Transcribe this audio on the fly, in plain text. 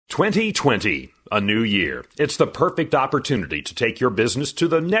2020, a new year. It's the perfect opportunity to take your business to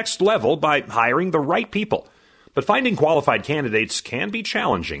the next level by hiring the right people. But finding qualified candidates can be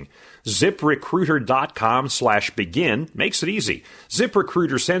challenging. ZipRecruiter.com/begin makes it easy.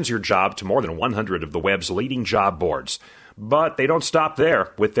 ZipRecruiter sends your job to more than 100 of the web's leading job boards. But they don't stop there.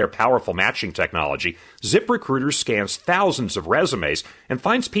 With their powerful matching technology, ZipRecruiter scans thousands of resumes and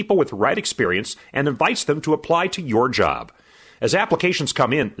finds people with the right experience and invites them to apply to your job. As applications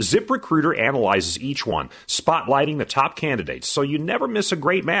come in, ZipRecruiter analyzes each one, spotlighting the top candidates so you never miss a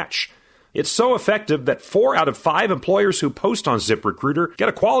great match. It's so effective that 4 out of 5 employers who post on ZipRecruiter get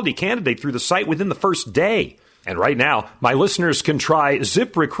a quality candidate through the site within the first day. And right now, my listeners can try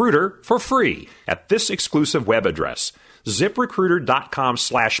ZipRecruiter for free at this exclusive web address,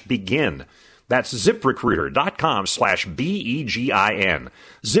 ZipRecruiter.com/begin. That's ZipRecruiter.com/BEGIN.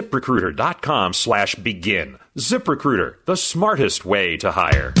 ZipRecruiter.com/begin. ZipRecruiter, the smartest way to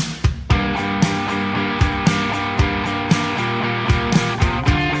hire.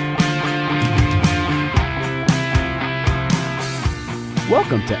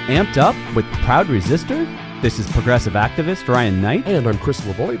 Welcome to Amped Up with Proud Resistor. This is progressive activist Ryan Knight. And I'm Chris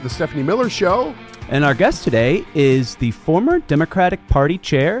Lavoie, The Stephanie Miller Show. And our guest today is the former Democratic Party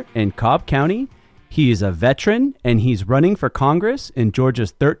chair in Cobb County. He is a veteran, and he's running for Congress in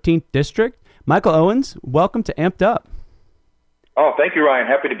Georgia's 13th District. Michael Owens, welcome to Amped Up. Oh, thank you, Ryan.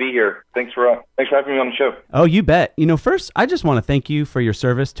 Happy to be here. Thanks for having me on the show. Oh, you bet. First, I just want to thank you for your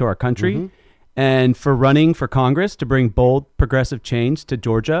service to our country and for running for Congress to bring bold, progressive change to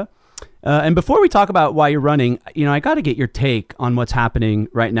Georgia. And before we talk about why you're running, I got to get your take on what's happening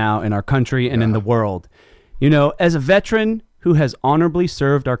right now in our country and in the world. As a veteran who has honorably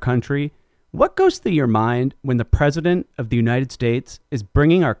served our country, what goes through your mind when the President of the United States is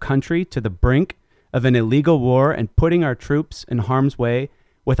bringing our country to the brink of an illegal war and putting our troops in harm's way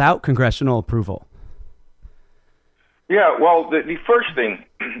without congressional approval? Yeah, well, the first thing,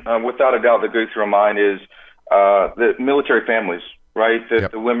 without a doubt, that goes through my mind is the military families, right?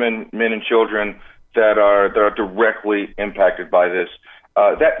 The women, men, and children that are directly impacted by this.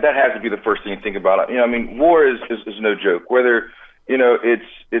 That has to be the first thing you think about. War is no joke. Whether it's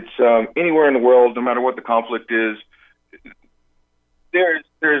anywhere in the world, no matter what the conflict is, there's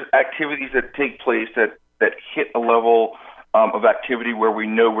activities that take place that hit a level of activity where we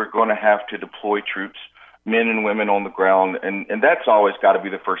know we're going to have to deploy troops, men and women on the ground, and that's always got to be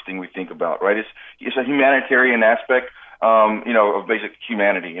the first thing we think about, right? It's a humanitarian aspect, of basic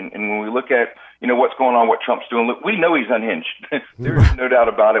humanity, and when we look at what's going on, what Trump's doing, look, we know he's unhinged. There's no doubt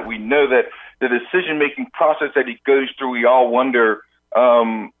about it. We know that the decision-making process that he goes through, we all wonder,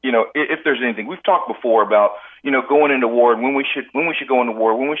 if there's anything. We've talked before about, going into war, and when we should go into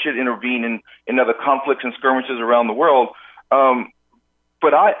war, when we should intervene in other conflicts and skirmishes around the world.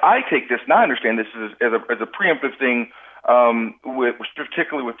 But I take this, and I understand this as a preemptive thing,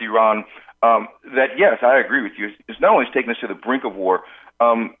 particularly with Iran, that, yes, I agree with you. It's not only taking us to the brink of war.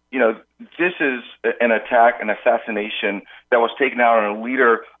 This is an attack, an assassination that was taken out on a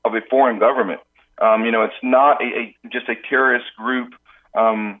leader of a foreign government. It's not just a terrorist group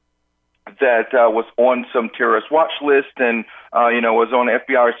that was on some terrorist watch list and was on the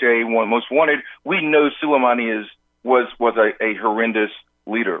FBI or CIA most wanted. We know Soleimani was a horrendous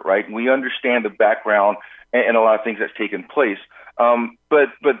leader, right? We understand the background and a lot of things that's taken place.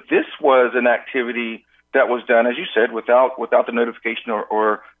 But this was an activity that was done, as you said, without the notification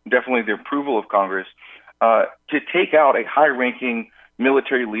or definitely the approval of Congress, to take out a high-ranking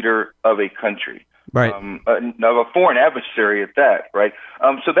military leader of a country, right? Of a foreign adversary at that, right?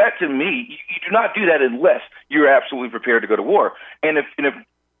 So that, to me, you do not do that unless you're absolutely prepared to go to war. And if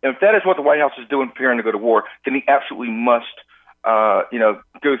that is what the White House is doing, preparing to go to war, then he absolutely must,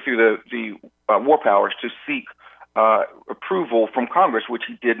 go through the war powers to seek approval from Congress, which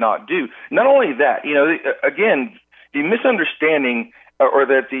he did not do. Not only that, again, the misunderstanding or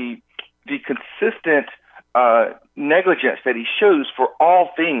that the consistent negligence that he shows for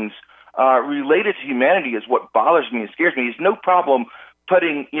all things related to humanity is what bothers me and scares me. He's no problem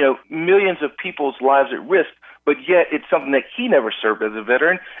putting millions of people's lives at risk, but yet it's something that he never served as a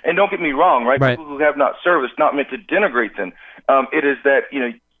veteran. And don't get me wrong, right? People who have not served, it's not meant to denigrate them. It is that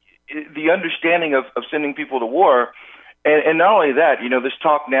the understanding of sending people to war, and not only that, this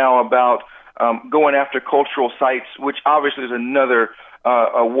talk now about going after cultural sites, which obviously is another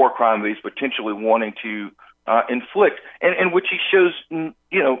a war crime that he's potentially wanting to inflict, and which he shows,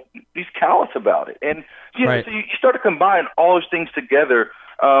 he's callous about it. And so you start to combine all those things together.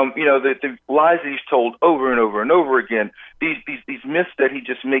 The lies that he's told over and over and over again, these myths that he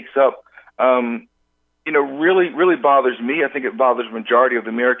just makes up. really bothers me. I think it bothers the majority of the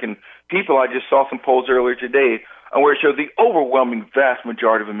American people. I just saw some polls earlier today where it showed the overwhelming vast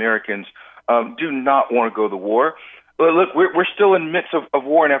majority of Americans do not want to go to war. Look, we're still in the midst of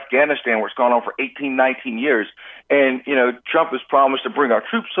war in Afghanistan, where it's gone on for 18, 19 years. And, Trump has promised to bring our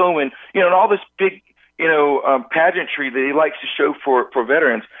troops home and, and all this big, pageantry that he likes to show for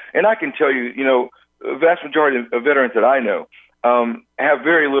veterans. And I can tell you, the vast majority of veterans that I know have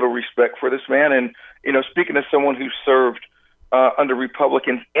very little respect for this man. And, speaking as someone who served under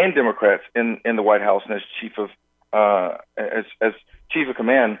Republicans and Democrats in the White House and as chief of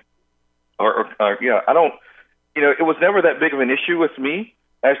command, I don't. It was never that big of an issue with me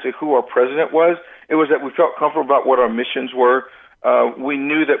as to who our president was. It was that we felt comfortable about what our missions were. We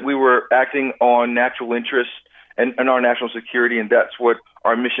knew that we were acting on natural interests and our national security, and that's what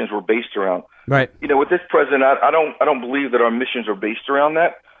our missions were based around. Right. With this president, I don't believe that our missions are based around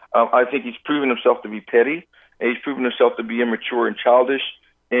that. I think he's proven himself to be petty, and he's proven himself to be immature and childish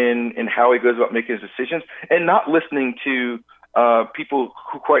in how he goes about making his decisions, and not listening to people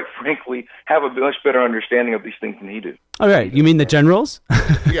who, quite frankly, have a much better understanding of these things than he do. All right. You mean the generals?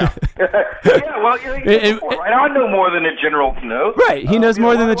 Yeah. Well, right? I know more than the generals know. Right. He knows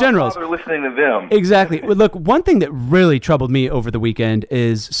more than the generals. They're listening to them. Exactly. Well, look, one thing that really troubled me over the weekend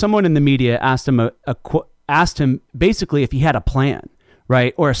is someone in the media asked him basically if he had a plan,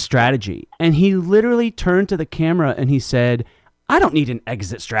 right, or a strategy. And he literally turned to the camera and he said, I don't need an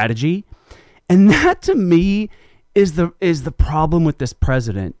exit strategy. And that, to me, is the problem with this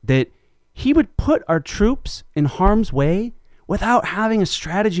president, that he would put our troops in harm's way without having a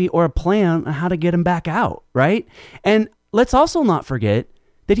strategy or a plan on how to get them back out, right? And let's also not forget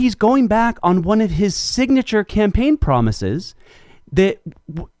that he's going back on one of his signature campaign promises, that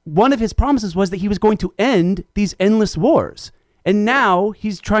one of his promises was that he was going to end these endless wars. And now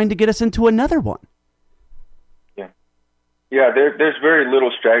he's trying to get us into another one. Yeah, there's very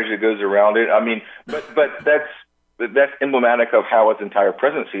little strategy that goes around it. I mean, but that's emblematic of how his entire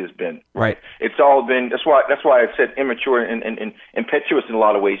presidency has been. Right. It's all been. That's why I said immature and impetuous in a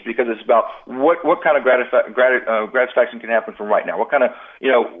lot of ways, because it's about what kind of gratification can happen from right now. What kind of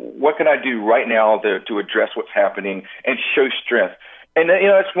what can I do right now to address what's happening and show strength. And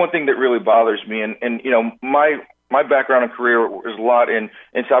that's one thing that really bothers me. And my background and career is a lot in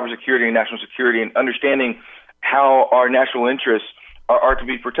cybersecurity and national security and understanding how our national interests are to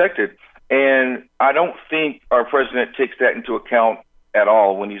be protected. And I don't think our president takes that into account at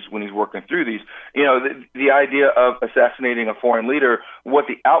all when he's working through these. The idea of assassinating a foreign leader, what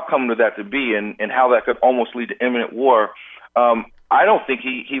the outcome of that to be, and how that could almost lead to imminent war. I don't think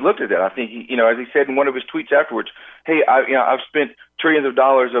he looked at that. I think he, as he said in one of his tweets afterwards, hey, I've spent trillions of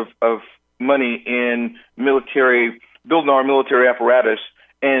dollars of money in building our military apparatus,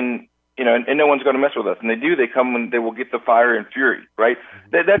 and no one's going to mess with us. And they do. They come and they will get the fire and fury, right?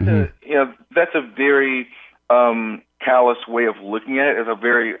 That's a very callous way of looking at it. It's a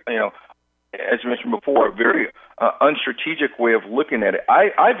very, as you mentioned before, a very unstrategic way of looking at it.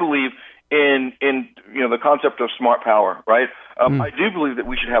 I believe in the concept of smart power, right? I do believe that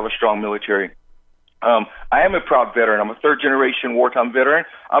we should have a strong military. I am a proud veteran. I'm a third-generation wartime veteran.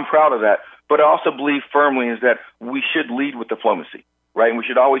 I'm proud of that. But I also believe firmly is that we should lead with diplomacy. Right, and we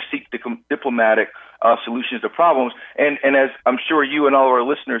should always seek diplomatic solutions to problems. And as I'm sure you and all of our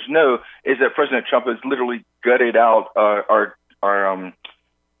listeners know, is that President Trump has literally gutted out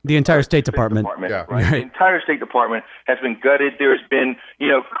the entire State Department. Yeah. Right? The entire State Department has been gutted. There's been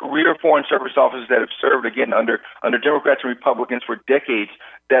career Foreign Service officers that have served again under Democrats and Republicans for decades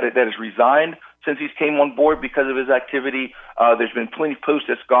that has resigned since he's came on board because of his activity. There's been plenty of posts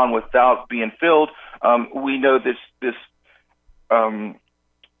that's gone without being filled. We know this.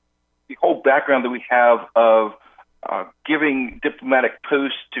 The whole background that we have of giving diplomatic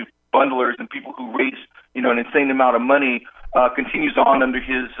posts to bundlers and people who raise, an insane amount of money continues on under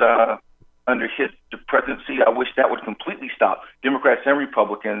his presidency. I wish that would completely stop, Democrats and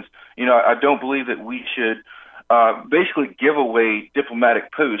Republicans. I don't believe that we should basically give away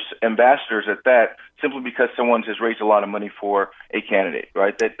diplomatic posts, ambassadors at that, simply because someone has raised a lot of money for a candidate,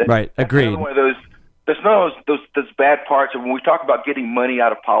 right? Right, agreed. One of those. There's none of those bad parts. And when we talk about getting money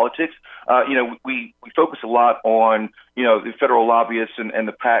out of politics, we focus a lot on, the federal lobbyists and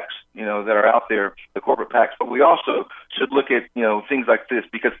the PACs, that are out there, the corporate PACs. But we also should look at, things like this,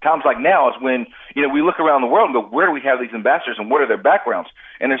 because times like now is when, we look around the world and go, where do we have these ambassadors and what are their backgrounds?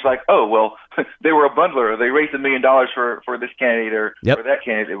 And it's like, oh, well, they were a bundler, or they raised $1 million for this candidate or for that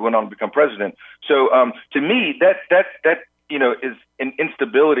candidate that went on to become president. So to me, that is an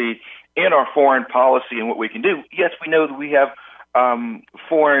instability in our foreign policy and what we can do. Yes, we know that we have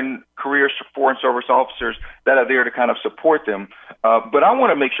foreign careers, foreign service officers that are there to kind of support them. But I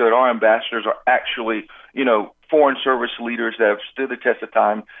want to make sure that our ambassadors are actually, foreign service leaders that have stood the test of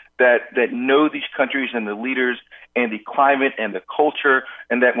time, that know these countries and the leaders and the climate and the culture,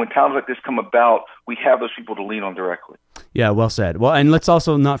 and that when times like this come about, we have those people to lean on directly. Yeah, well said. Well, and let's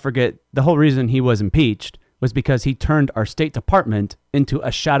also not forget the whole reason he was impeached was because he turned our State Department into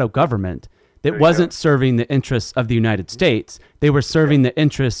a shadow government that wasn't serving the interests of the United States. They were serving the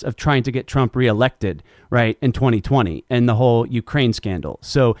interests of trying to get Trump reelected, right, in 2020 and the whole Ukraine scandal.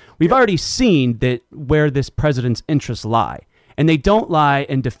 So we've already seen that where this president's interests lie. And they don't lie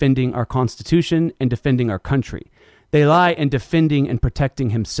in defending our Constitution and defending our country. They lie in defending and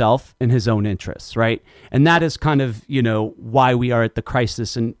protecting himself and his own interests, right? And that is kind of, why we are at the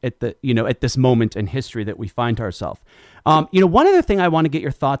crisis and at this moment in history that we find ourselves. One other thing I want to get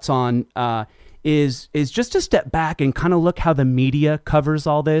your thoughts on is just to step back and kind of look how the media covers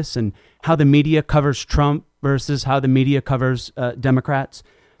all this and how the media covers Trump versus how the media covers Democrats.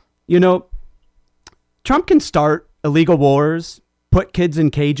 Trump can start illegal wars, put kids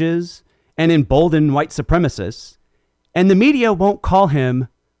in cages, and embolden white supremacists, and the media won't call him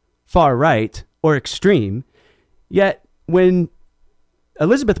far right or extreme. Yet when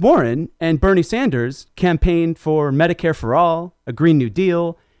Elizabeth Warren and Bernie Sanders campaigned for Medicare for all, a Green New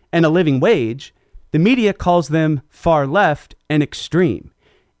Deal, and a living wage, the media calls them far left and extreme.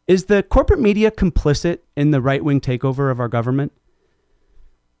 Is the corporate media complicit in the right-wing takeover of our government?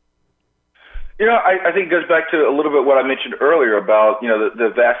 I think it goes back to a little bit what I mentioned earlier about,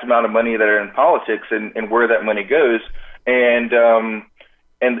 the vast amount of money that are in politics and where that money goes and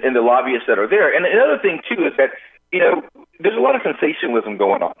the lobbyists that are there. And another thing, too, is that, there's a lot of sensationalism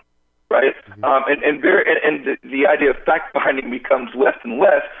going on, right? And the idea of fact-finding becomes less and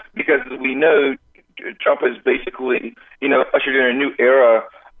less because we know Trump has basically, ushered in a new era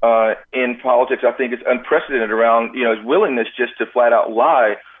in politics. I think it's unprecedented around, his willingness just to flat-out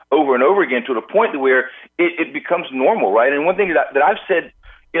lie over and over again to the point where it becomes normal, right? And one thing that I've said,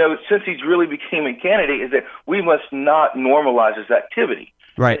 since he's really became a candidate is that we must not normalize his activity.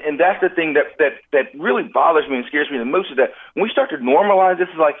 Right. And that's the thing that really bothers me and scares me the most is that when we start to normalize this,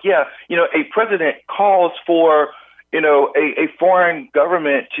 is like, a president calls for, a foreign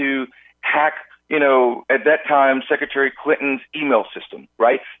government to hack, at that time, Secretary Clinton's email system,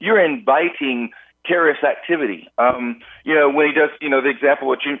 right? You're inviting terrorist activity. When he does, the example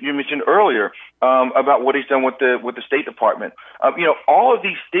what you mentioned earlier about what he's done with the State Department. All of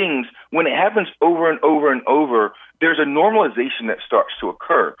these things, when it happens over and over and over, there's a normalization that starts to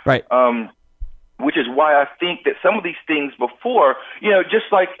occur. Right. Which is why I think that some of these things before, just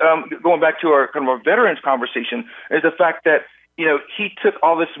like going back to our kind of our veterans conversation, is the fact that he took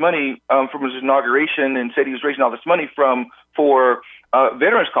all this money from his inauguration and said he was raising all this money for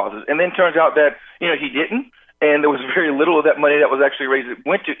veterans causes, and then turns out that he didn't, and there was very little of that money that was actually raised that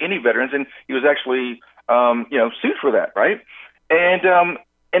went to any veterans, and he was actually sued for that, right? And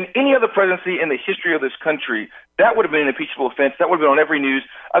any other presidency in the history of this country, that would have been an impeachable offense. That would have been on every news.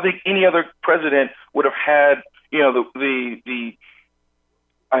 I think any other president would have had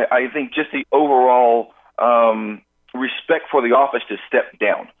I think just the overall respect for the office to step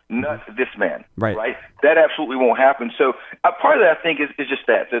down, not this man, right? That absolutely won't happen. So part of that, I think, is just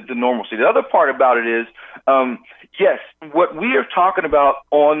the normalcy. The other part about it is, yes, what we are talking about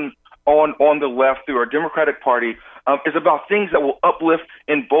on the left through our Democratic Party is about things that will uplift,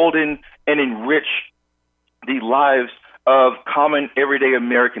 embolden, and enrich the lives of common, everyday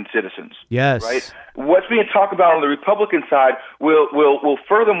American citizens. Yes. Right? What's being talked about on the Republican side will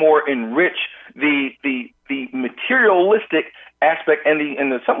furthermore enrich the materialistic aspect and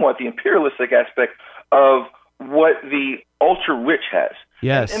the somewhat the imperialistic aspect of what the ultra rich has.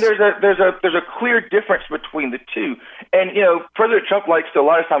 Yes. And there's a clear difference between the two. And President Trump likes to a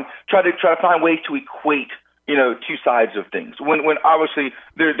lot of times try to find ways to equate two sides of things. When obviously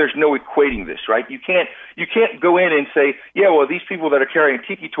there's no equating this, right? You can't go in and say, well, these people that are carrying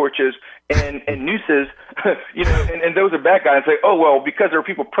tiki torches and nooses, and those are bad guys, and say, oh, well, because there are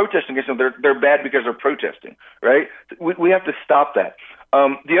people protesting against them, they're bad because they're protesting, right? We have to stop that.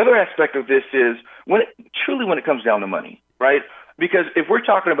 The other aspect of this is when it comes down to money, right? Because if we're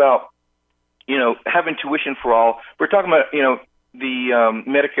talking about, having tuition for all, we're talking about, the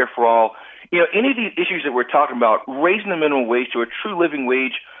Medicare for all, any of these issues that we're talking about, raising the minimum wage to a true living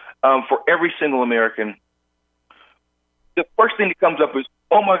wage for every single American, the first thing that comes up is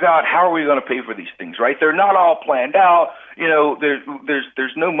oh my God, how are we going to pay for these things, right? They're not all planned out.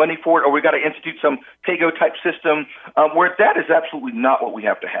 There's no money for it, or we got to institute some pay-go type system, where that is absolutely not what we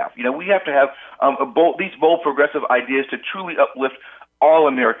have to have. We have to have these bold progressive ideas to truly uplift all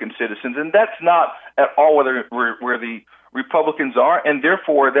American citizens, and that's not at all where the Republicans are, and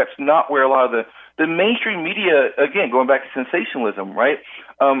therefore that's not where a lot of the mainstream media, again, going back to sensationalism, right?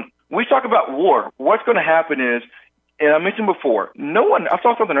 We talk about war. What's going to happen is, and I mentioned before, I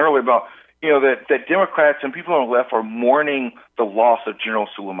saw something earlier about, that Democrats and people on the left are mourning the loss of General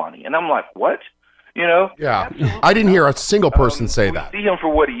Soleimani. And I'm like, what? Yeah. Absolutely. I didn't hear a single person say that. We see him for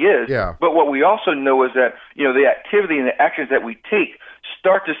what he is. Yeah. But what we also know is that, the activity and the actions that we take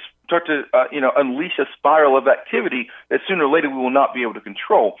start to unleash a spiral of activity that sooner or later we will not be able to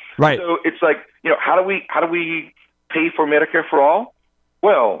control. Right. So it's like, how do we pay for Medicare for all?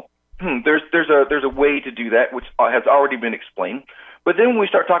 Well, there's a way to do that, which has already been explained. But then when we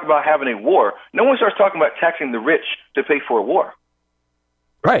start talking about having a war, no one starts talking about taxing the rich to pay for a war.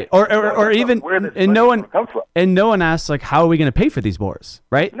 Right. Or even, and no one asks, like, how are we going to pay for these wars?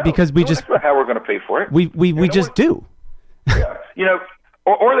 Right. No, because we just, that's not how we're going to pay for it. We just do. Yeah.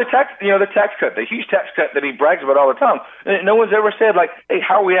 Or the tax cut, the huge tax cut that he brags about all the time. And no one's ever said, like, hey,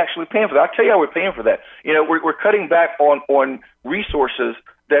 how are we actually paying for that? I'll tell you how we're paying for that. We're cutting back on resources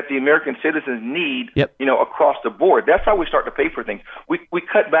that the American citizens need, yep. Across the board. That's how we start to pay for things. We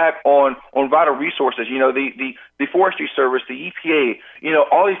cut back on vital resources, the Forestry Service, the EPA,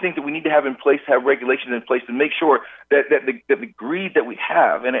 all these things that we need to have in place, have regulations in place to make sure that the greed that we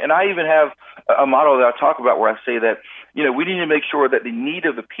have. And I even have a motto that I talk about where I say that, we need to make sure that the need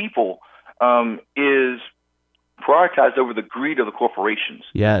of the people is prioritized over the greed of the corporations.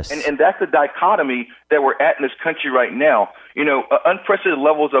 Yes. And that's the dichotomy that we're at in this country right now. Unprecedented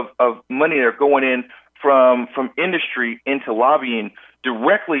levels of money that are going in from industry into lobbying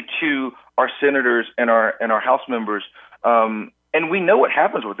directly to our senators and our House members. And we know what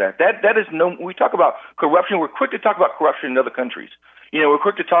happens with that. That is we talk about corruption. We're quick to talk about corruption in other countries. We're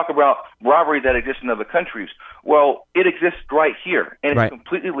quick to talk about robbery that exists in other countries. Well, it exists right here, and it's right.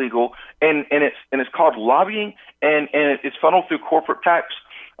 completely legal, and it's called lobbying, and it's funneled through corporate tax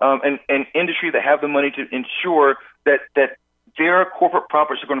and industry that have the money to ensure that their corporate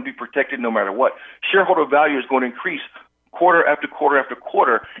profits are going to be protected no matter what. Shareholder value is going to increase quarter after quarter after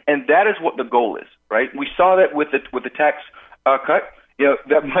quarter, and that is what the goal is, right? We saw that with the tax cut.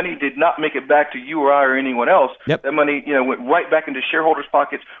 That money did not make it back to you or I or anyone else. Yep. That money, went right back into shareholders'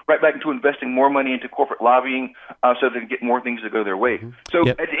 pockets, right back into investing more money into corporate lobbying, so they can get more things to go their way. So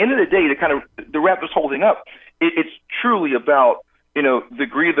yep. At the end of the day, to wrap this whole thing up, it's truly about the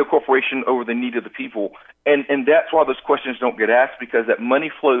greed of the corporation over the need of the people, and that's why those questions don't get asked, because that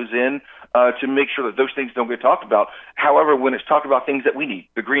money flows in to make sure that those things don't get talked about. However, when it's talked about things that we need,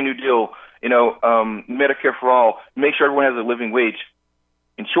 the Green New Deal, Medicare for all, make sure everyone has a living wage,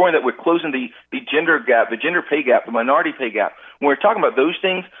 ensuring that we're closing the gender gap, the gender pay gap, the minority pay gap. When we're talking about those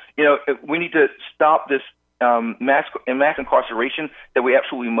things, we need to stop this mass incarceration that we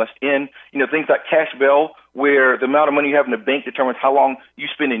absolutely must end. Things like cash bail, where the amount of money you have in the bank determines how long you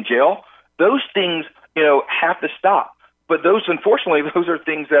spend in jail. Those things, have to stop. But unfortunately, those are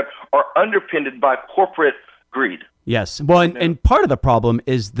things that are underpinned by corporate greed. Yes. Well, and part of the problem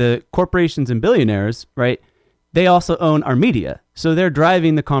is the corporations and billionaires, right? They also own our media. So they're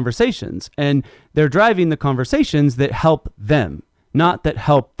driving the conversations, and they're driving the conversations that help them, not that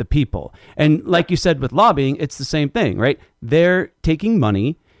help the people. And like you said with lobbying, it's the same thing, right? They're taking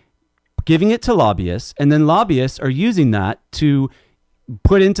money, giving it to lobbyists, and then lobbyists are using that to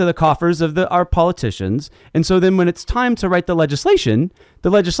put into the coffers of our politicians. And so then when it's time to write the legislation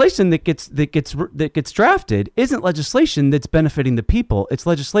that gets drafted isn't legislation that's benefiting the people. It's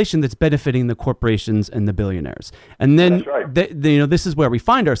legislation that's benefiting the corporations and the billionaires. And then, right. This is where we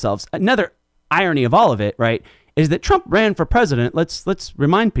find ourselves. Another irony of all of it, right, is that Trump ran for president. Let's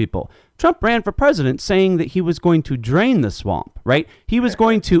remind people. Trump ran for president saying that he was going to drain the swamp, right? He was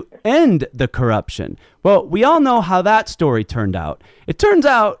going to end the corruption. Well, we all know how that story turned out. It turns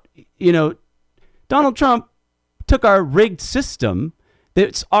out, Donald Trump took our rigged system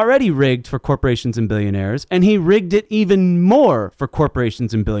that's already rigged for corporations and billionaires, and he rigged it even more for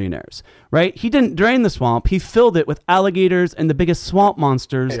corporations and billionaires, right? He didn't drain the swamp. He filled it with alligators and the biggest swamp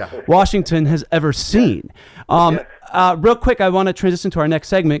monsters Washington has ever seen. Real quick, I want to transition to our next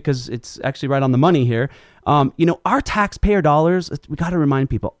segment because it's actually right on the money here. Our taxpayer dollars, we got to remind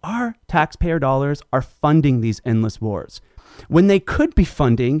people, our taxpayer dollars are funding these endless wars when they could be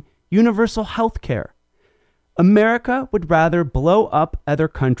funding universal health care. America would rather blow up other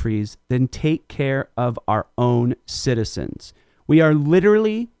countries than take care of our own citizens. We are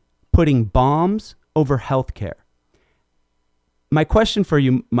literally putting bombs over healthcare. My question for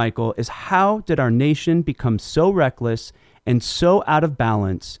you, Michael, is how did our nation become so reckless and so out of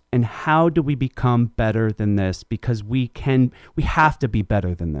balance, and how do we become better than this? Because we have to be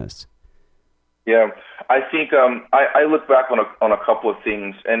better than this. Yeah, I think I look back on a couple of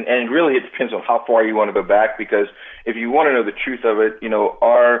things, and really it depends on how far you want to go back, because if you want to know the truth of it,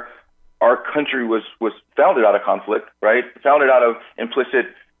 our country was founded out of conflict, right? Founded out of implicit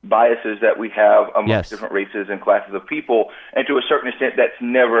biases that we have amongst different races and classes of people, and to a certain extent, that's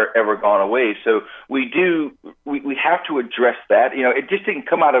never ever gone away. So we have to address that. It just didn't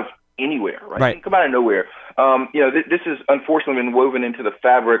come out of anywhere, right? It didn't come out of nowhere. This has unfortunately been woven into the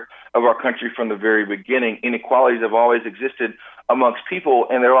fabric of our country from the very beginning. Inequalities have always existed amongst people,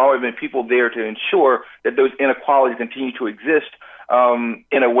 and there have always been people there to ensure that those inequalities continue to exist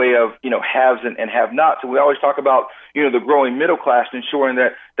in a way of, haves and have-nots. So we always talk about, the growing middle class, ensuring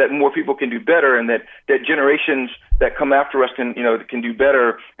that more people can do better, and that generations that come after us can do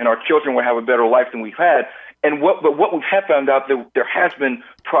better, and our children will have a better life than we've had. But what we have found out, that there has been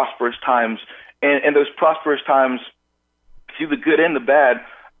prosperous times, and those prosperous times, through the good and the bad,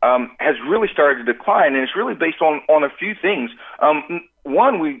 has really started to decline, and it's really based on a few things.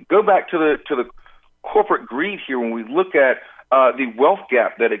 One, we go back to the corporate greed here when we look at the wealth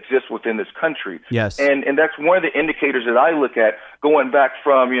gap that exists within this country. Yes. And that's one of the indicators that I look at, going back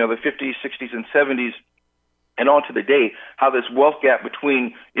from, the 50s, 60s, and 70s and on to the day, how this wealth gap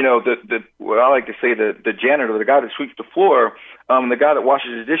between, what I like to say, the janitor, the guy that sweeps the floor, the guy that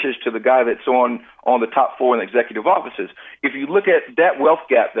washes his dishes, to the guy that's on the top floor in the executive offices. If you look at that wealth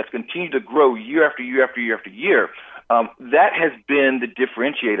gap that's continued to grow year after year after year after year, that has been the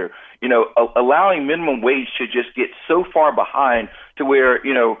differentiator. Allowing minimum wage to just get so far behind to where,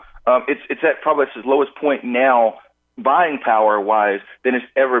 it's at probably its lowest point now, buying power wise, than it's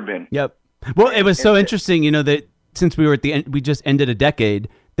ever been. Yep. Well, it was so interesting, that since we were at the end, we just ended a decade.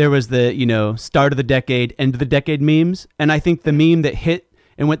 There was the, start of the decade, end of the decade memes. And I think the meme that hit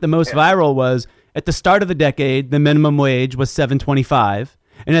and went the most viral was, at the start of the decade, the minimum wage was $7.25.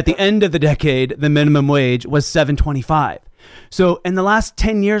 And at the end of the decade, the minimum wage was $7.25. So in the last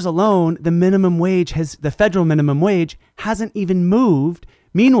 10 years alone, the federal minimum wage hasn't even moved.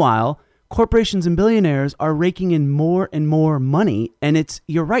 Meanwhile, corporations and billionaires are raking in more and more money. And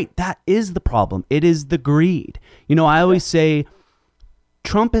you're right, that is the problem. It is the greed. I always say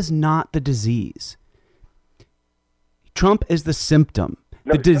Trump is not the disease. Trump is the symptom.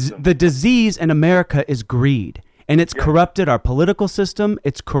 The disease in America is greed. And it's corrupted our political system.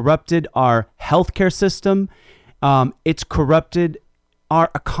 It's corrupted our healthcare system. It's corrupted our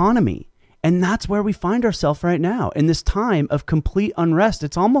economy. And that's where we find ourselves right now. In this time of complete unrest,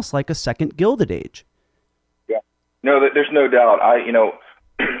 it's almost like a second Gilded Age. Yeah. No, there's no doubt.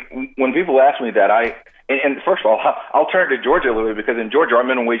 When people ask me that, and first of all, I'll turn to Georgia a little bit, because in Georgia, our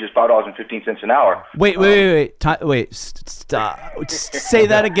minimum wage is $5.15 an hour. Wait. Stop. Say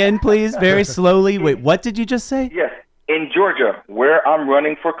that again, please, very slowly. Wait, what did you just say? Yes. In Georgia, where I'm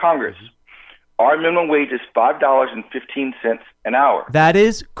running for Congress, our minimum wage is $5.15 an hour. That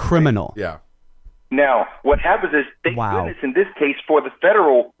is criminal. Yeah. Now, what happens is, thank goodness in this case for the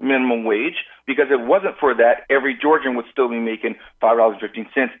federal minimum wage, because if it wasn't for that, every Georgian would still be making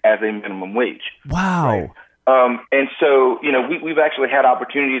 $5.15 as a minimum wage. Wow. Right? And so, we've actually had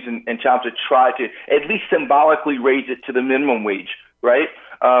opportunities and times to try to at least symbolically raise it to the minimum wage, right?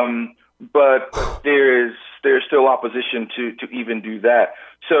 But there's still opposition to even do that.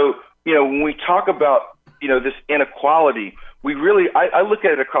 So, when we talk about, this inequality, I look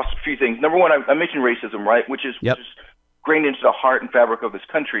at it across a few things. Number one, I mentioned racism, right, which is grained into the heart and fabric of this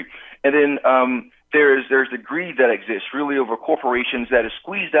country. And then there's the greed that exists really over corporations that has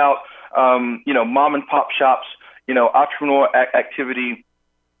squeezed out, mom and pop shops, entrepreneurial activity,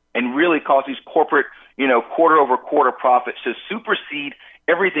 and really cause these corporate, quarter over quarter profits to supersede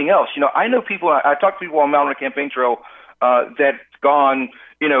everything else. I know people, I talk to people on Mount campaign trail that's gone,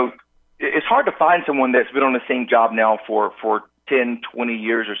 it's hard to find someone that's been on the same job now for 10, 20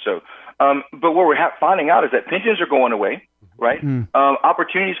 years or so. But what we're finding out is that pensions are going away, right?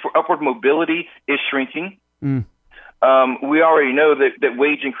 Opportunities for upward mobility is shrinking. We already know that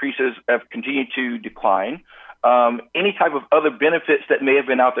wage increases have continued to decline. Any type of other benefits that may have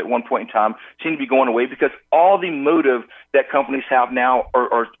been out there at one point in time seem to be going away, because all the motive that companies have now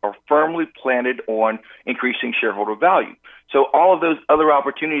are firmly planted on increasing shareholder value. So all of those other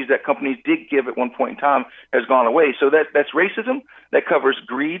opportunities that companies did give at one point in time has gone away. So that's racism, that covers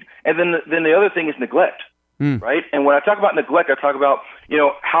greed, and then the other thing is neglect. right? And when I talk about neglect, I talk about,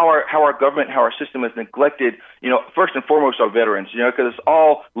 how our government, how our system has neglected, first and foremost our veterans, because it's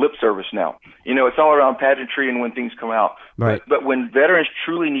all lip service now. It's all around pageantry and when things come out. Right. But when veterans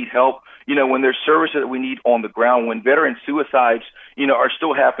truly need help, when there's services that we need on the ground, when veteran suicides, are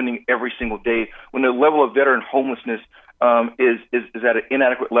still happening every single day, when the level of veteran homelessness is at an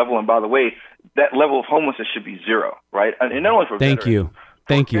inadequate level. And by the way, that level of homelessness should be zero, right? And not only for veterans,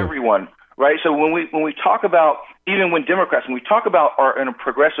 Thank you. everyone, right? So when we talk about, even when Democrats, when we talk about our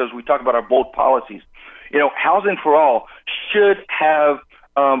progressives, we talk about our bold policies. Housing for all should have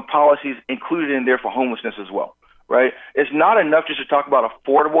policies included in there for homelessness as well. Right? It's not enough just to talk about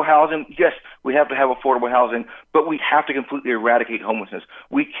affordable housing. Yes, we have to have affordable housing, but we have to completely eradicate homelessness.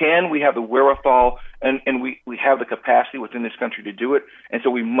 We have the wherewithal, and we have the capacity within this country to do it, and so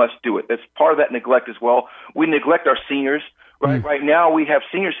we must do it. That's part of that neglect as well. We neglect our seniors. Right? Right now, we have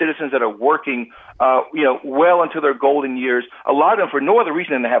senior citizens that are working, well into their golden years. A lot of them for no other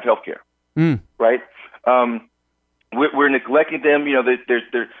reason than to have health care. Right? We're neglecting them. There's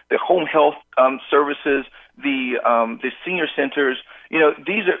the home health services, the senior centers.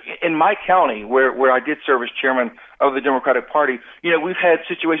 These are in my county where I did serve as chairman of the Democratic Party. We've had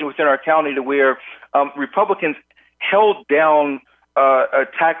situations within our county to where Republicans held down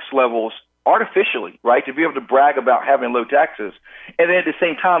tax levels artificially, right, to be able to brag about having low taxes, and then at the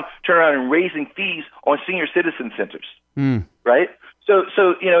same time turn around and raising fees on senior citizen centers, right? So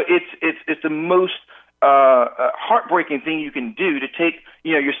it's the most heartbreaking thing you can do to take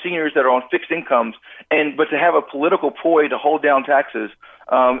your seniors that are on fixed incomes but to have a political ploy to hold down taxes,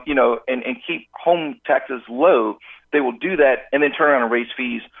 and keep home taxes low. They will do that and then turn around and raise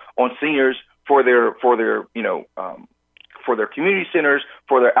fees on seniors for their community centers,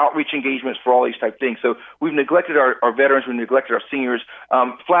 for their outreach engagements, for all these type of things. So we've neglected our veterans, we've neglected our seniors,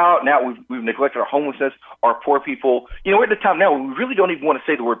 flat out. Now we've neglected our homelessness, our poor people. We're at the time now we really don't even want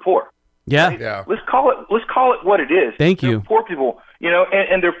to say the word poor. Yeah. Right? Yeah. Let's call it what it is. Thank you. They're poor people,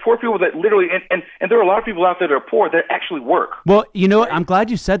 and they're poor people that literally, and there are a lot of people out there that are poor that actually work. Well, what? I'm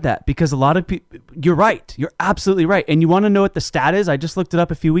glad you said that, because a lot of people, you're right. You're absolutely right. And you want to know what the stat is? I just looked it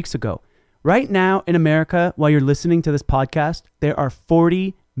up a few weeks ago. Right now in America, while you're listening to this podcast, there are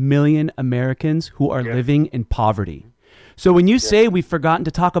 40 million Americans who are living in poverty. So when you say we've forgotten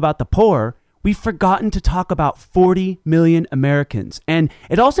to talk about the poor, we've forgotten to talk about 40 million Americans. And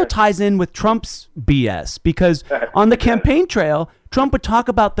it also ties in with Trump's BS, because on the campaign trail, Trump would talk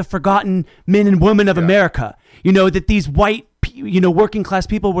about the forgotten men and women of America. That these white, working class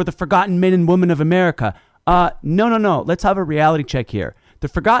people were the forgotten men and women of America. No. Let's have a reality check here. The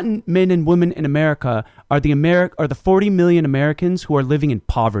forgotten men and women in America are the 40 million Americans who are living in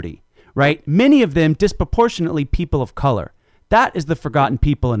poverty, right? Many of them disproportionately people of color. That is the forgotten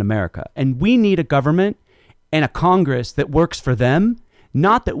people in America. And we need a government and a Congress that works for them,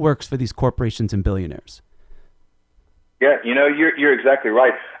 not that works for these corporations and billionaires. Yeah, you're exactly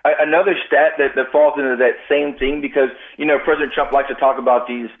right. Another stat that falls into that same thing, because, President Trump likes to talk about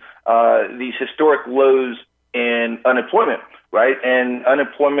these historic lows in unemployment, right? And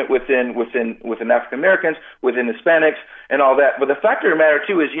unemployment within African Americans, within Hispanics, and all that. But the fact of the matter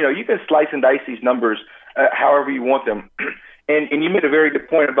too is, you can slice and dice these numbers however you want them. And you made a very good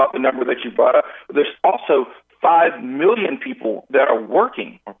point about the number that you brought up. There's also 5 million people that are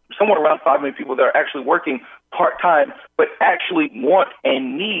working, or somewhere around 5 million people that are actually working part-time, but actually want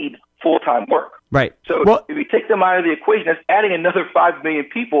and need full-time work. Right. So if you take them out of the equation, that's adding another 5 million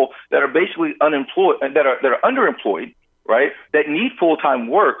people that are basically unemployed, and that are underemployed, right, that need full-time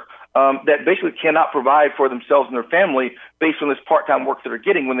work, that basically cannot provide for themselves and their family based on this part-time work that they're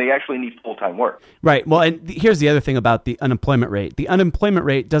getting when they actually need full-time work. Right. Well, and here's the other thing about the unemployment rate. The unemployment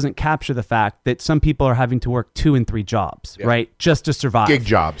rate doesn't capture the fact that some people are having to work 2 and 3 jobs, right, just to survive. Gig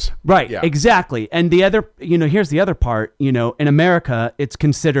jobs. Right. Yeah. Exactly. And the other, here's the other part, in America, it's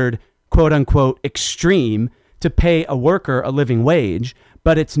considered quote unquote extreme to pay a worker a living wage,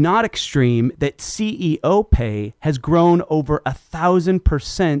 but it's not extreme that CEO pay has grown over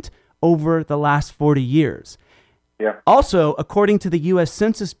 1,000% over the last 40 years. Yeah. Also, according to the U.S.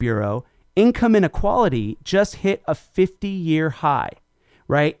 Census Bureau, income inequality just hit a 50-year high,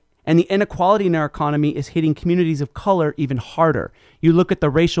 right? And the inequality in our economy is hitting communities of color even harder. You look at the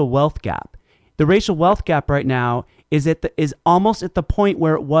racial wealth gap. The racial wealth gap right now is almost at the point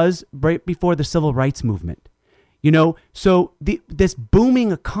where it was right before the civil rights movement. So this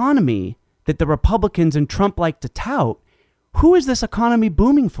booming economy that the Republicans and Trump like to tout, who is this economy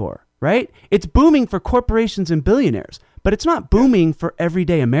booming for, right? It's booming for corporations and billionaires, but it's not booming for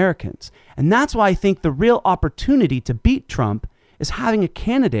everyday Americans. And that's why I think the real opportunity to beat Trump is having a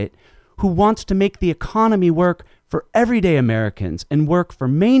candidate who wants to make the economy work for everyday Americans and work for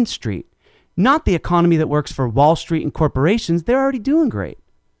Main Street, not the economy that works for Wall Street and corporations. They're already doing great.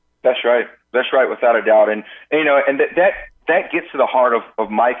 That's right, without a doubt. And that gets to the heart of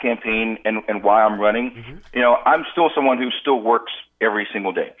my campaign and why I'm running. Mm-hmm. I'm still someone who still works every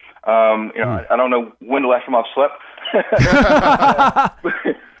single day. I don't know when the last time I've slept.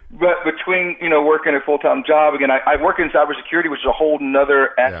 But between, working a full-time job, again, I work in cybersecurity, which is a whole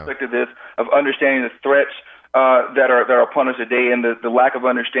nother aspect of this, of understanding the threats that are upon us today, and the lack of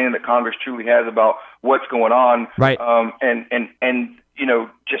understanding that Congress truly has about what's going on. Right. And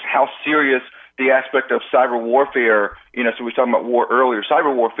just how serious the aspect of cyber warfare, so we were talking about war earlier,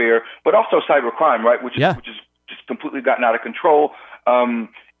 cyber warfare, but also cyber crime, right? Which is just completely gotten out of control.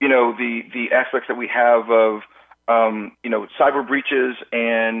 The aspects that we have of, cyber breaches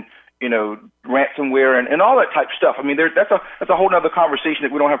and, ransomware and all that type of stuff. I mean, that's a whole other conversation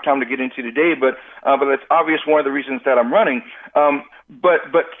that we don't have time to get into today, but it's obvious one of the reasons that I'm running. But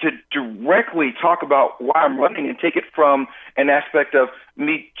to directly talk about why I'm running and take it from an aspect of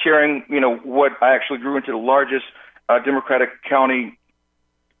me chairing, what I actually grew into the largest Democratic county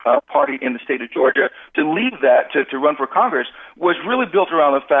party in the state of Georgia, to leave that to run for Congress was really built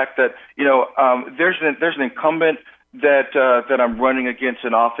around the fact that there's an incumbent that I'm running against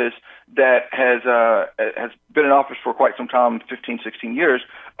in office that has been in office for quite some time, 15, 16 years,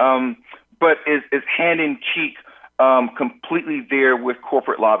 but is hand in cheek completely there with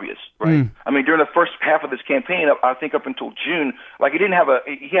corporate lobbyists, right? I mean, during the first half of this campaign, I think up until June,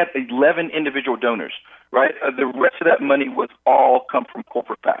 he had 11 individual donors, right? The rest of that money was all come from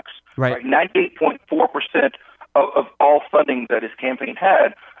corporate PACs, right? 98.4% of all funding that his campaign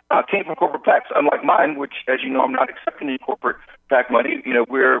had came from corporate PACs, unlike mine, which, as you know, I'm not accepting any corporate PAC money.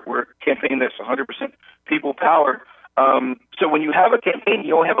 We're a campaign that's 100% people powered. So when you have a campaign,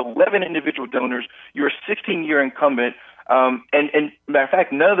 you only have 11 individual donors. You're a 16-year incumbent, and matter of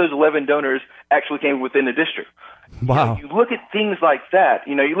fact, none of those 11 donors actually came within the district. Wow! You look at things like that.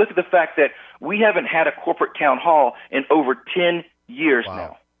 You look at the fact that we haven't had a corporate town hall in over 10 years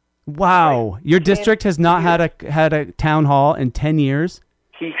now. Wow! Right? Your district has not had a town hall in 10 years.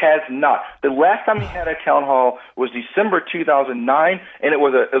 He has not. The last time he had a town hall was December 2009, and it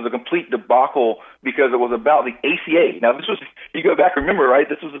was a complete debacle because it was about the ACA. Now, this was, you go back, remember, right?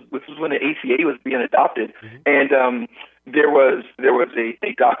 This was when the ACA was being adopted, and there was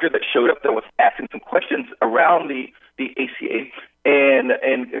a doctor that showed up that was asking some questions around the ACA, and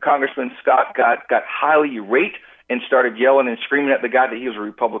Congressman Scott got highly irate and started yelling and screaming at the guy that he was a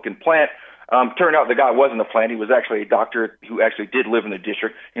Republican plant. Turned out the guy wasn't a plant. He was actually a doctor who actually did live in the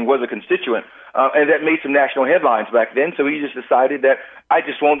district and was a constituent. And that made some national headlines back then. So he just decided that I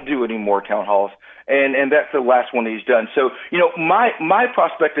just won't do any more town halls. And that's the last one that he's done. So, my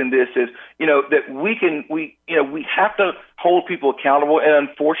prospect in this is, that we have to hold people accountable. And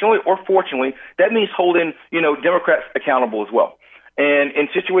unfortunately or fortunately, that means holding, Democrats accountable as well. And in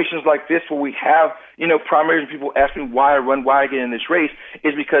situations like this where we have, primaries and people ask me why I run, why I get in this race,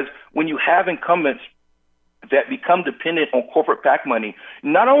 is because when you have incumbents that become dependent on corporate PAC money,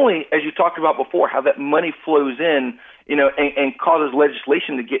 not only, as you talked about before, how that money flows in, and causes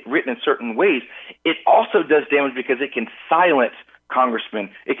legislation to get written in certain ways, it also does damage because it can silence congressmen.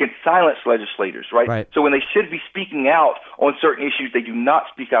 It can silence legislators, right? So when they should be speaking out on certain issues, they do not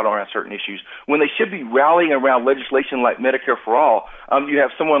speak out on certain issues. When they should be rallying around legislation like Medicare for All, you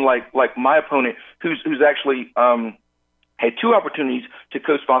have someone like my opponent who's actually had two opportunities to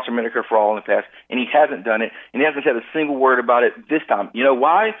co-sponsor Medicare for All in the past, and he hasn't done it, and he hasn't said a single word about it this time. You know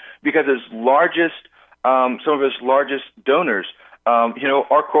why? Because some of his largest donors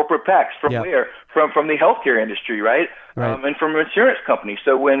are corporate PACs from where? From the healthcare industry, right? And from insurance companies.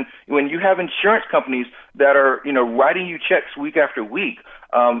 So when you have insurance companies that are, writing you checks week after week,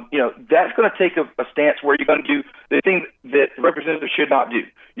 that's going to take a stance where you're going to do the thing that representatives should not do.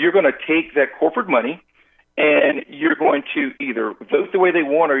 You're going to take that corporate money and you're going to either vote the way they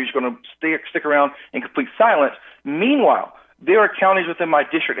want or you're just going to stick around in complete silence. Meanwhile, there are counties within my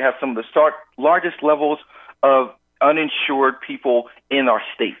district that have some of the largest levels of uninsured people in our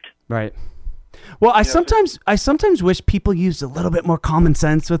state. Right. Well, I sometimes wish people used a little bit more common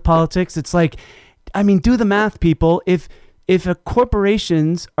sense with politics. It's like, do the math, people. If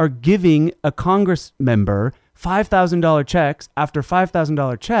corporations are giving a Congress member $5,000 checks after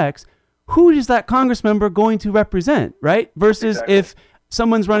 $5,000 checks, who is that Congress member going to represent, right? Versus if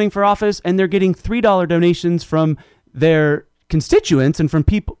someone's running for office and they're getting $3 donations from their constituents and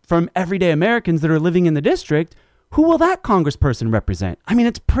from everyday Americans that are living in the district, who will that congressperson represent?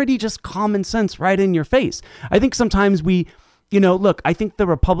 It's pretty just common sense right in your face. I think sometimes we look, I think the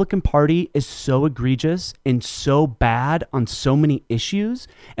Republican Party is so egregious and so bad on so many issues,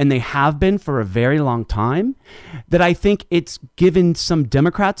 and they have been for a very long time, that I think it's given some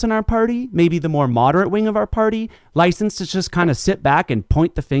Democrats in our party, maybe the more moderate wing of our party, license to just kind of sit back and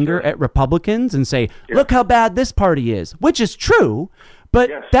point the finger at Republicans and say, look how bad this party is, which is true, but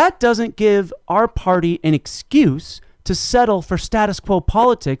that doesn't give our party an excuse to settle for status quo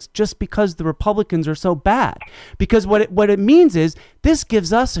politics just because the Republicans are so bad. Because what it means is this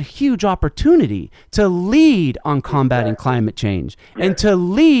gives us a huge opportunity to lead on combating climate change and to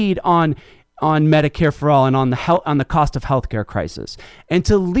lead on Medicare for all and on the cost of healthcare crisis, and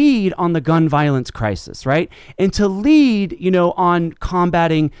to lead on the gun violence crisis, right? And to lead, on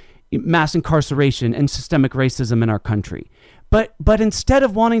combating mass incarceration and systemic racism in our country. But instead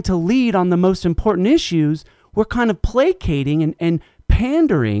of wanting to lead on the most important issues, we're kind of placating and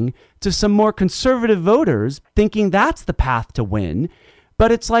pandering to some more conservative voters, thinking that's the path to win.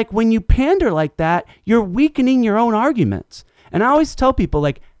 But it's like when you pander like that, you're weakening your own arguments. And I always tell people,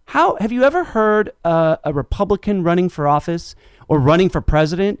 like, how have you ever heard a Republican running for office or running for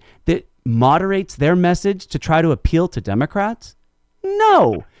president that moderates their message to try to appeal to Democrats?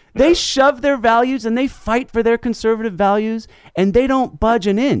 No. They shove their values and they fight for their conservative values, and they don't budge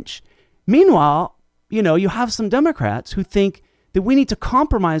an inch. Meanwhile, you have some Democrats who think that we need to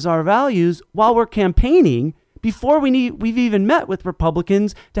compromise our values while we're campaigning before we've even met with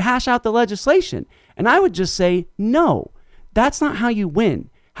Republicans to hash out the legislation. And I would just say, no, that's not how you win.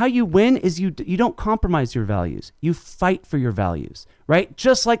 How you win is you don't compromise your values. You fight for your values, right?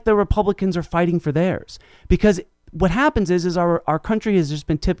 Just like the Republicans are fighting for theirs. Because what happens is our country has just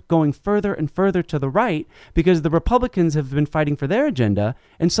been tipped going further and further to the right because the Republicans have been fighting for their agenda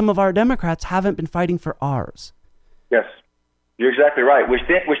and some of our Democrats haven't been fighting for ours. Yes, you're exactly right. Which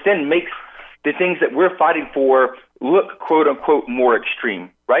then makes the things that we're fighting for look, quote unquote, more extreme,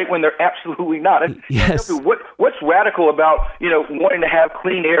 right? When they're absolutely not. Yes. What's radical about, wanting to have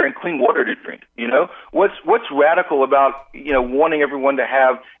clean air and clean water to drink? What's radical about, wanting everyone to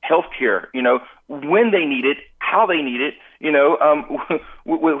have health care, when they need it, how they need it,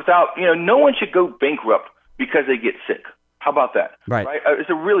 without, no one should go bankrupt because they get sick. How about that? Right. It's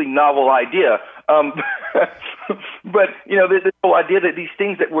a really novel idea. But, the whole idea that these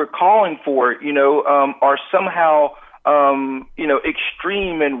things that we're calling for, are somehow,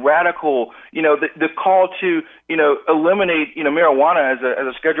 extreme and radical, the call to, eliminate, marijuana as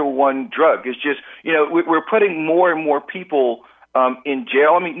a Schedule I drug is just, we're putting more and more people in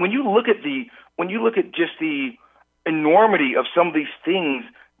jail. I mean, when you look at just the enormity of some of these things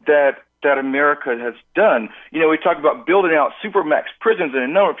that America has done. We talk about building out supermax prisons and a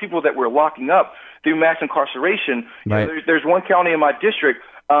number of people that we're locking up through mass incarceration. Right. There's one county in my district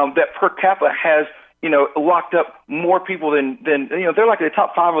that per capita has, locked up more people than they're like the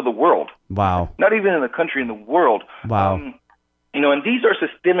top 5 of the world. Wow. Not even in the country, in the world. Wow. And these are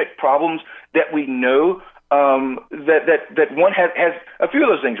systemic problems that we know that one has a few of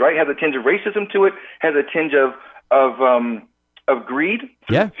those things, right? Has a tinge of racism to it, has a tinge of greed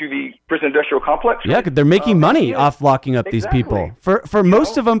through the prison industrial complex. Yeah, they're making money off locking up these people for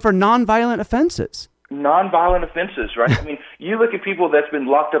most of them for nonviolent offenses. Nonviolent offenses, right? I mean, you look at people that's been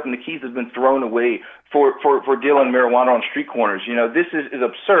locked up and the keys have been thrown away for dealing marijuana on street corners. This is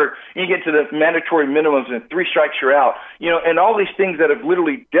absurd. You get to the mandatory minimums and 3 strikes you're out. And all these things that have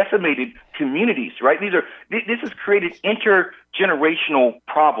literally decimated communities, right? This has created intergenerational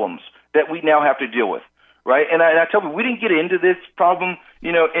problems that we now have to deal with. Right. And I tell people we didn't get into this problem,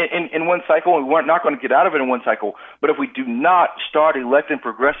 in one cycle, and we're not going to get out of it in one cycle. But if we do not start electing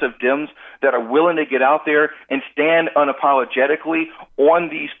progressive Dems that are willing to get out there and stand unapologetically on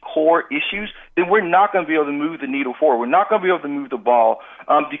these core issues, then we're not going to be able to move the needle forward. We're not going to be able to move the ball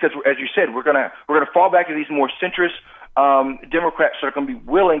because, as you said, we're going to fall back to these more centrist Democrats that are going to be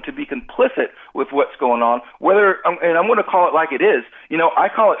willing to be complicit with what's going on. And I'm going to call it like it is. I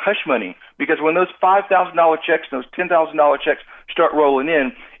call it hush money because when those $5,000 checks, those $10,000 checks start rolling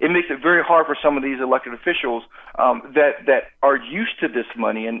in, it makes it very hard for some of these elected officials that are used to this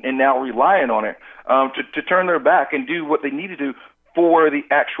money and now relying on it to turn their back and do what they need to do for the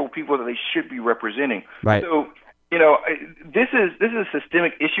actual people that they should be representing. Right. So, this is a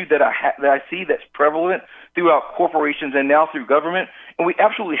systemic issue that I see that's prevalent throughout corporations and now through government, and we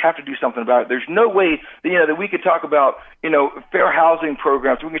absolutely have to do something about it. There's no way that we could talk about fair housing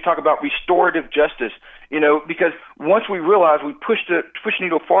programs. We can talk about restorative justice. Because once we realize we push the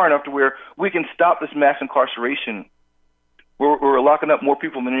needle far enough to where we can stop this mass incarceration, we're locking up more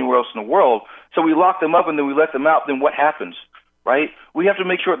people than anywhere else in the world. So we lock them up and then we let them out. Then what happens? Right? We have to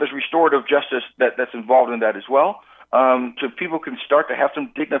make sure there's restorative justice that's involved in that as well. so people can start to have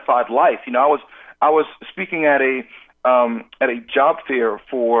some dignified life. I was speaking at a job fair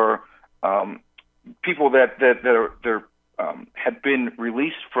for people that had been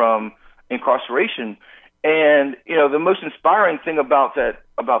released from incarceration, and the most inspiring thing about that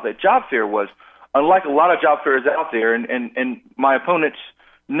job fair was, unlike a lot of job fairs out there, and my opponents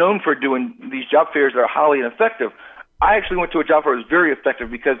known for doing these job fairs that are highly ineffective, I actually went to a job fair that was very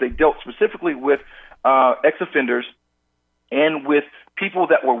effective because they dealt specifically with ex-offenders and with people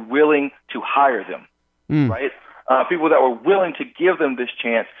that were willing to hire them, right? People that were willing to give them this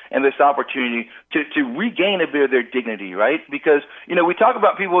chance and this opportunity to regain a bit of their dignity, right? Because, we talk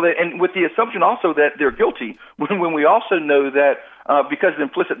about people that, and with the assumption also that they're guilty, when we also know that because of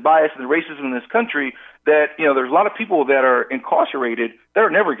implicit bias and racism in this country, that, there's a lot of people that are incarcerated that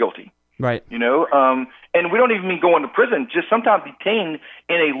are never guilty. Right. And we don't even mean going to prison, just sometimes detained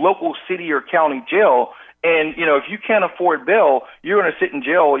in a local city or county jail. And, if you can't afford bail, you're going to sit in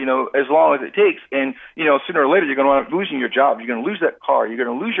jail, as long as it takes. And, sooner or later, you're going to end up losing your job. You're going to lose that car. You're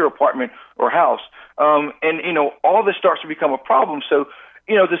going to lose your apartment or house. And all this starts to become a problem. So,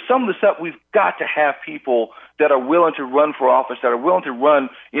 to sum this up, we've got to have people that are willing to run for office, that are willing to run,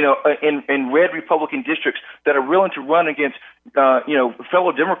 in red Republican districts, that are willing to run against,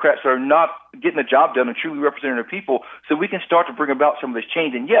 fellow Democrats that are not getting the job done and truly representing the people, so we can start to bring about some of this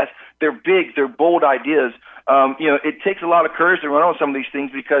change. And yes, they're big, they're bold ideas. It takes a lot of courage to run on some of these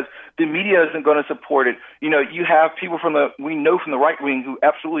things because the media isn't going to support it. You have people from the right wing who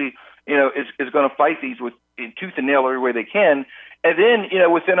absolutely, is going to fight these with tooth and nail every way they can. And then,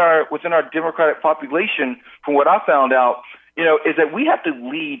 within our Democratic population, from what I found out, is that we have to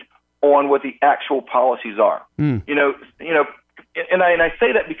lead on what the actual policies are. And I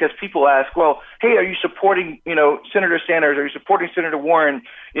say that because people ask, well, hey, are you supporting, Senator Sanders? Are you supporting Senator Warren?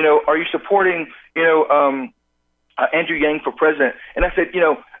 Are you supporting, Andrew Yang for president? And I said,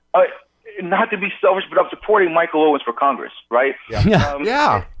 not to be selfish, but I'm supporting Michael Owens for Congress, right?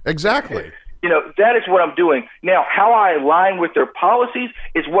 Yeah, exactly. That is what I'm doing. Now, how I align with their policies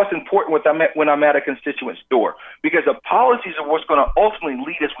is what's important when I'm at a constituent's door, because the policies are what's going to ultimately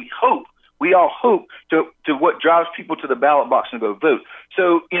lead us, we all hope, to what drives people to the ballot box and go vote.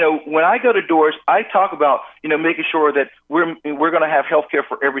 So, when I go to doors, I talk about, making sure that we're going to have health care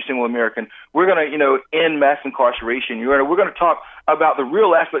for every single American. We're going to, end mass incarceration. We're going to talk about the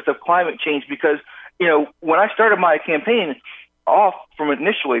real aspects of climate change because, when I started my campaign off from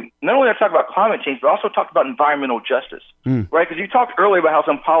initially, not only did I talk about climate change, but also talked about environmental justice, right? Because you talked earlier about how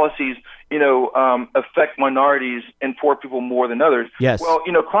some policies, affect minorities and poor people more than others. Yes. Well,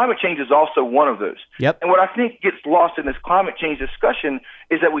 climate change is also one of those. Yep. And what I think gets lost in this climate change discussion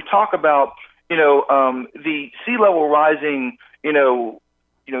is that we talk about, the sea level rising,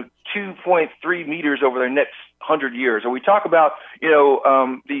 2.3 meters over the next 100 years, or we talk about,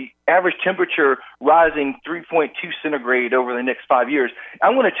 the average temperature rising 3.2 centigrade over the next 5 years.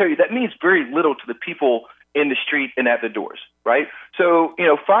 I'm going to tell you that means very little to the people in the street and at the doors, right? So,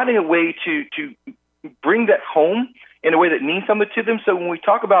 finding a way to bring that home in a way that means something to them. So when we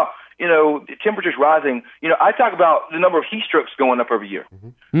talk about, the temperatures rising, I talk about the number of heat strokes going up every year,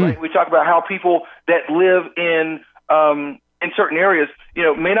 right? We talk about how people that live in certain areas,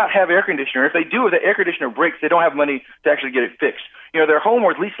 may not have air conditioner. If they do, if the air conditioner breaks, they don't have money to actually get it fixed. Their home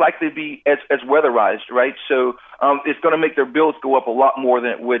are least likely to be as weatherized, right? So it's going to make their bills go up a lot more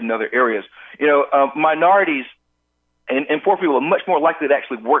than it would in other areas. Minorities and poor people are much more likely to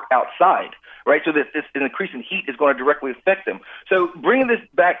actually work outside, right? So this an increase in heat is going to directly affect them. So bringing this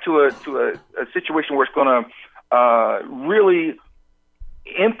back to a situation where it's going to really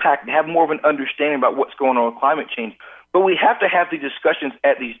impact and have more of an understanding about what's going on with climate change. But we have to have these discussions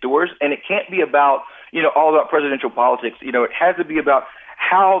at these doors, and it can't be about, all about presidential politics. It has to be about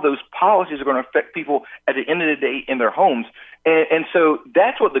how those policies are going to affect people at the end of the day in their homes. And so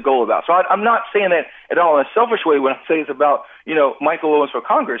that's what the goal is about. So I'm not saying that at all in a selfish way when I say it's about, Michael Owens for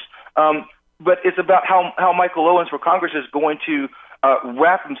Congress. But it's about how Michael Owens for Congress is going to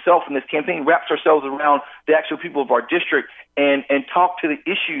wrap himself in this campaign, wraps ourselves around the actual people of our district and talk to the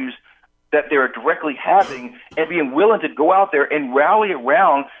issues that they're directly having and being willing to go out there and rally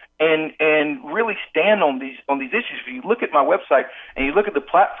around and really stand on these issues. If you look at my website and you look at the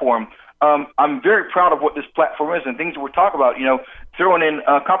platform, I'm very proud of what this platform is and things that we're talking about, throwing in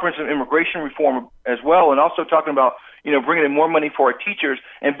comprehensive immigration reform as well, and also talking about, bringing in more money for our teachers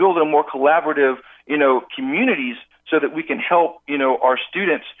and building a more collaborative, communities so that we can help, our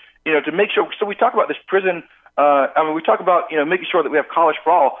students, to make sure. So we talk about this prison. We talk about, making sure that we have college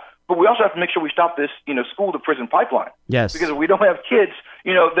for all. But we also have to make sure we stop this, school to prison pipeline. Yes. Because if we don't have kids,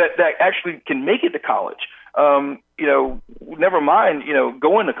 that actually can make it to college, never mind,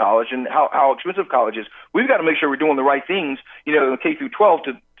 going to college and how expensive college is. We've got to make sure we're doing the right things, in K through 12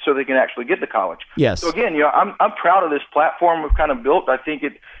 so they can actually get to college. Yes. So again, I'm proud of this platform we've kind of built. I think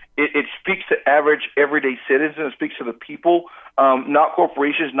it speaks to average, everyday citizens. It speaks to the people, not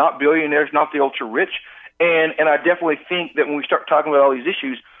corporations, not billionaires, not the ultra rich. And I definitely think that when we start talking about all these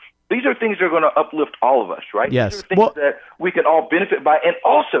issues, these are things that are going to uplift all of us, right? Yes. These are things that we can all benefit by, and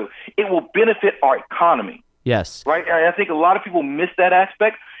also it will benefit our economy. Yes. Right. And I think a lot of people miss that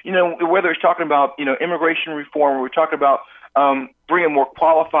aspect. Whether it's talking about immigration reform, or we're talking about bringing more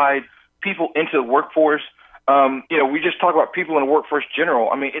qualified people into the workforce. We just talk about people in the workforce general.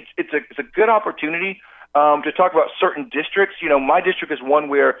 I mean, it's a good opportunity to talk about certain districts. My district is one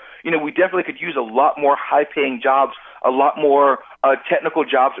where we definitely could use a lot more high-paying jobs, a lot more technical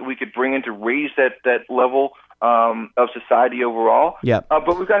jobs that we could bring in to raise that level of society overall. Yeah.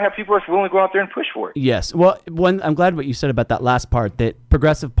 But we've got to have people that's willing to go out there and push for it. Yes. Well, I'm glad what you said about that last part, that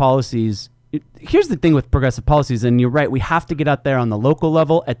progressive policies. Here's the thing with progressive policies, and you're right, we have to get out there on the local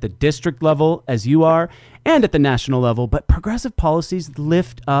level, at the district level, as you are, and at the national level. But progressive policies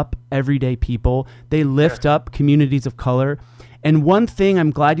lift up everyday people. They lift up communities of color. And one thing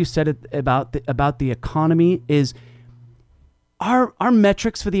I'm glad you said it about the economy is our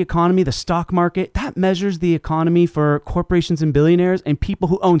metrics for the economy, the stock market, that measures the economy for corporations and billionaires and people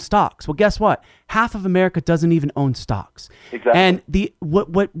who own stocks. Well, guess what? Half of America doesn't even own stocks. Exactly. And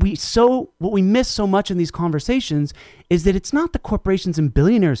what we miss so much in these conversations is that it's not the corporations and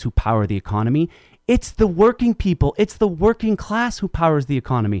billionaires who power the economy. It's the working people. It's the working class who powers the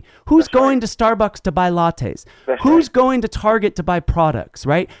economy. Who's going to Starbucks to buy lattes? Who's going to Target to buy products,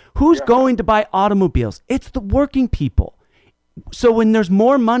 right? Who's going to buy automobiles? It's the working people. So when there's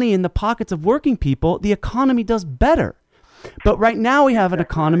more money in the pockets of working people, the economy does better. But right now we have an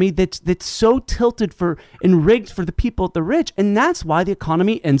economy that's so tilted and rigged for the people at the rich, and that's why the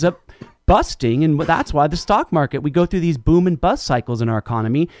economy ends up busting, and that's why the stock market, we go through these boom and bust cycles in our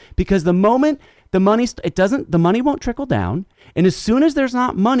economy, because the moment the money won't trickle down, and as soon as there's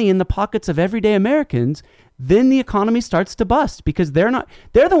not money in the pockets of everyday Americans, then the economy starts to bust, because they're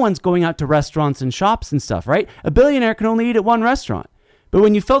the ones going out to restaurants and shops and stuff, right? A billionaire can only eat at one restaurant. But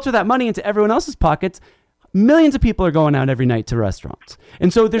when you filter that money into everyone else's pockets, millions of people are going out every night to restaurants.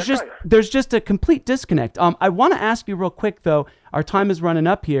 And so there's just a complete disconnect. I want to ask you real quick, though, our time is running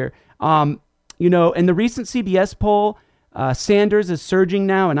up here. In the recent CBS poll, Sanders is surging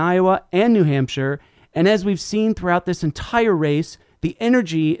now in Iowa and New Hampshire. And as we've seen throughout this entire race, the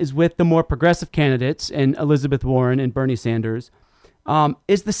energy is with the more progressive candidates and Elizabeth Warren and Bernie Sanders.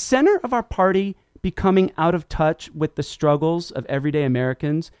 Is the center of our party becoming out of touch with the struggles of everyday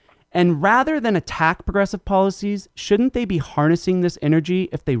Americans? And rather than attack progressive policies, shouldn't they be harnessing this energy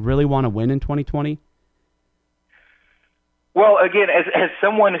if they really want to win in 2020? Well, again, as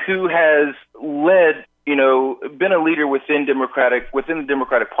someone who has led, been a leader within the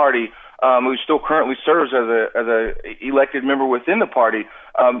Democratic Party, who still currently serves as a elected member within the party,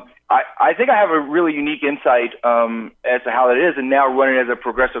 I think I have a really unique insight as to how it is, and now running as a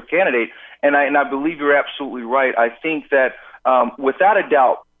progressive candidate. And I believe you're absolutely right. I think that without a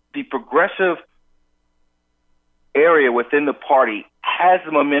doubt, the progressive area within the party has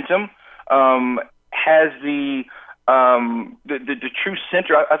the momentum, has the true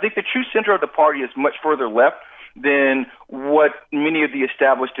center. I think the true center of the party is much further left than what many of the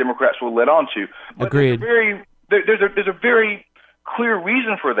established Democrats were led on to. But Agreed. There's a very clear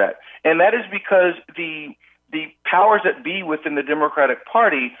reason for that, and that is because the powers that be within the Democratic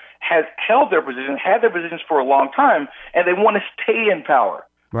Party has had their positions for a long time, and they want to stay in power.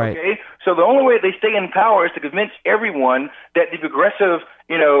 Right. Okay. So the only way they stay in power is to convince everyone that the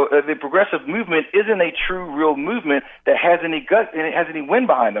progressive movement isn't a true, real movement that has any gut and it has any wind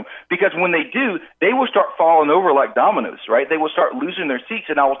behind them. Because when they do, they will start falling over like dominoes. Right. They will start losing their seats.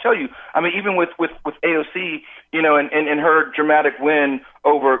 And I will tell you, I mean, even with AOC, and her dramatic win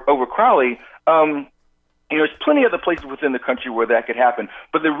over Crowley. There's plenty of other places within the country where that could happen.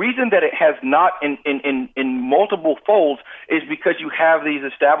 But the reason that it has not in multiple folds is because you have these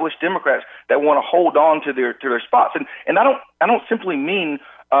established Democrats that want to hold on to their spots. And I don't simply mean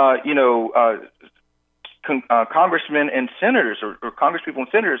congressmen and senators or congresspeople and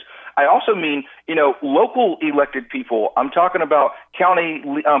senators. I also mean, local elected people. I'm talking about county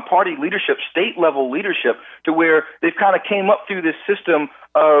party leadership, state level leadership, to where they've kind of came up through this system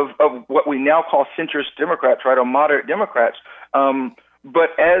of what we now call centrist Democrats, right, or moderate Democrats. But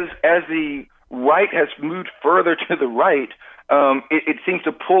as the right has moved further to the right, it seems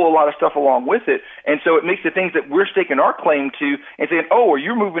to pull a lot of stuff along with it. And so it makes the things that we're staking our claim to and saying, oh,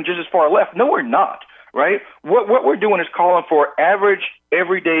 you're moving just as far left. No, we're not. right? What we're doing is calling for average,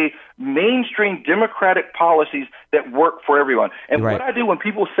 everyday, mainstream democratic policies that work for everyone. And Right. what I do when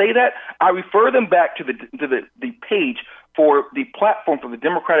people say that, I refer them back to the page for the platform for the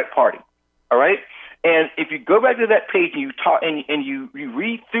Democratic Party. All right? And if you go back to that page and you talk and you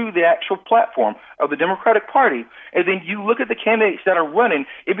read through the actual platform of the Democratic Party, and then you look at the candidates that are running,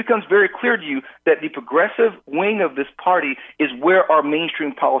 it becomes very clear to you that the progressive wing of this party is where our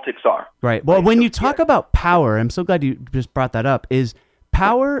mainstream politics are. Right. Well, when you talk about power, I'm so glad you just brought that up, is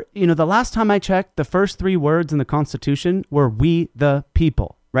power, the last time I checked, the first 3 words in the Constitution were "we the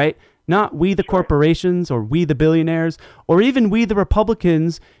people," right? Not we the corporations or we the billionaires or even we the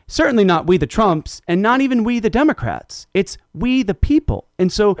Republicans, certainly not we the Trumps, and not even we the Democrats. It's we the people.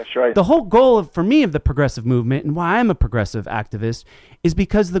 And so That's right. the whole goal for me of the progressive movement and why I'm a progressive activist is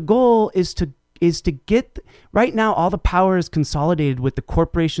because the goal is to get, right now all the power is consolidated with the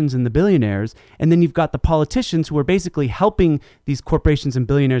corporations and the billionaires, and then you've got the politicians who are basically helping these corporations and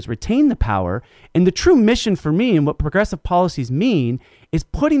billionaires retain the power. And the true mission for me and what progressive policies mean is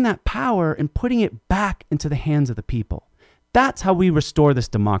putting that power and putting it back into the hands of the people. That's how we restore this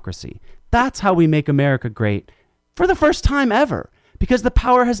democracy. That's how we make America great for the first time ever. Because the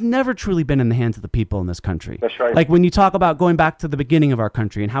power has never truly been in the hands of the people in this country. That's right. Like when you talk about going back to the beginning of our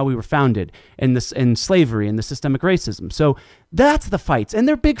country and how we were founded and slavery and the systemic racism. So that's the fights. And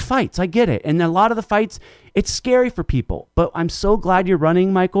they're big fights. I get it. And a lot of the fights, it's scary for people. But I'm so glad you're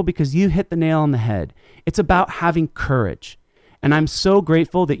running, Michael, because you hit the nail on the head. It's about having courage. And I'm so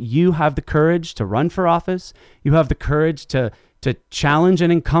grateful that you have the courage to run for office. You have the courage to challenge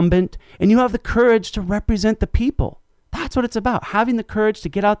an incumbent. And you have the courage to represent the people. That's what it's about, having the courage to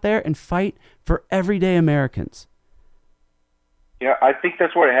get out there and fight for everyday Americans. Yeah, I think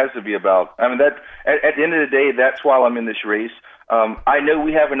that's what it has to be about. I mean, that at the end of the day, that's why I'm in this race. I know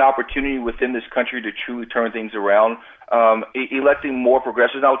we have an opportunity within this country to truly turn things around, electing more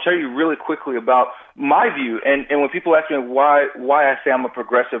progressives. And I'll tell you really quickly about my view. And when people ask me why I say I'm a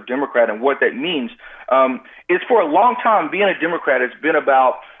progressive Democrat and what that means, is for a long time, being a Democrat has been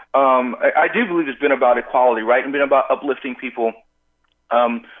about I do believe it's been about equality, right, and been about uplifting people.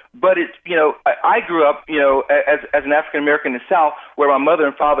 But it's, I grew up, as an African American in the South, where my mother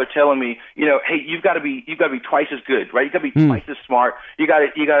and father telling me, hey, you've got to be twice as good, right? You got to be twice as smart. You got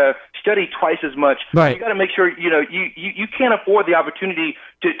to study twice as much. Right. You got to make sure, you can't afford the opportunity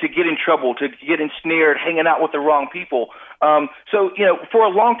to get in trouble, to get ensnared, hanging out with the wrong people. So, for a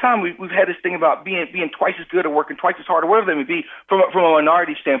long time, we've had this thing about being twice as good or working twice as hard or whatever that may be from a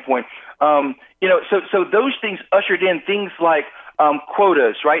minority standpoint. So those things ushered in things like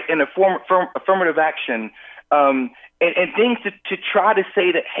quotas, right, and affirmative action, and things to try to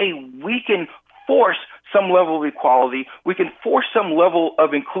say that, hey, we can force some level of equality, we can force some level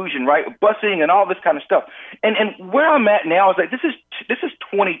of inclusion, right, busing and all this kind of stuff. And where I'm at now is like this is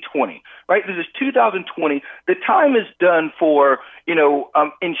 2020, right? This is 2020. The time is done for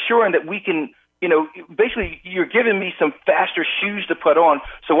ensuring that we can. Basically, you're giving me some faster shoes to put on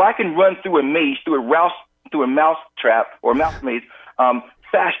so I can run through a maze, through a mouse trap or mouse maze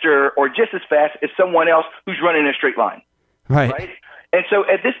faster or just as fast as someone else who's running in a straight line. Right? And so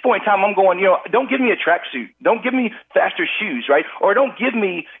at this point in time, I'm going, don't give me a tracksuit. Don't give me faster shoes, right? Or don't give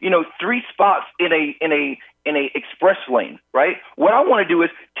me, 3 spots in a express lane, right? What I want to do is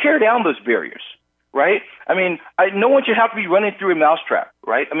tear down those barriers. Right? I mean, no one should have to be running through a mousetrap,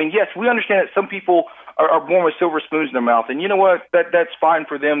 right? I mean, yes, we understand that some people are born with silver spoons in their mouth, and you know what? That's fine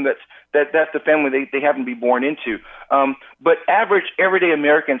for them. That's the family they happen to be born into. But average, everyday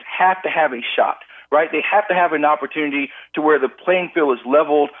Americans have to have a shot, right? They have to have an opportunity to where the playing field is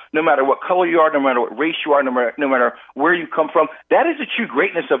leveled, no matter what color you are, no matter what race you are, no matter where you come from. That is the true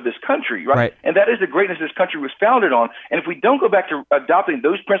greatness of this country, right? And that is the greatness this country was founded on. And if we don't go back to adopting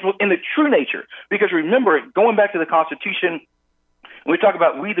those principles in the true nature, because remember, going back to the Constitution, we talk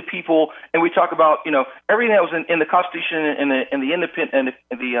about we the people, and we talk about everything that was in the Constitution and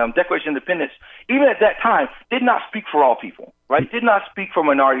the Declaration of Independence. Even at that time, did not speak for all people, right? Did not speak for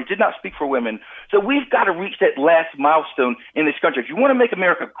minorities, did not speak for women. So we've got to reach that last milestone in this country. If you want to make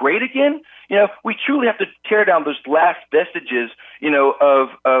America great again, we truly have to tear down those last vestiges, of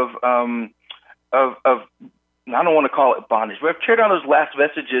I don't want to call it bondage. We have to tear down those last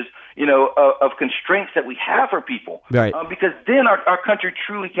vestiges, of constraints that we have for people. Right. Because then our country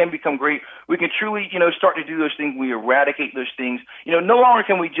truly can become great. We can truly, start to do those things. We eradicate those things. No longer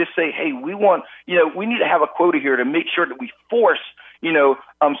can we just say, hey, we need to have a quota here to make sure that we force,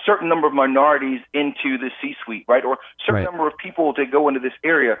 certain number of minorities into the C-suite, right? Or certain number of people to go into this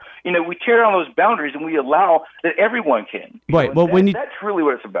area. We tear down those boundaries and we allow that everyone can. Right. Well, that's really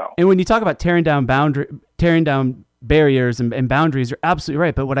what it's about. And when you talk about tearing down barriers and boundaries, you're absolutely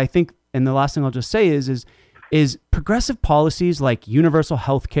right. But what I think, and the last thing I'll just say is progressive policies like universal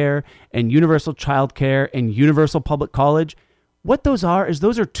health care and universal child care and universal public college, what those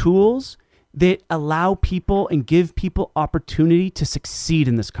are tools that allow people and give people opportunity to succeed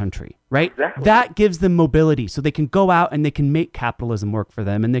in this country, right? Exactly. That gives them mobility so they can go out and they can make capitalism work for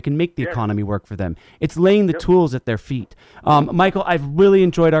them and they can make the economy work for them. It's laying the tools at their feet. Michael, I've really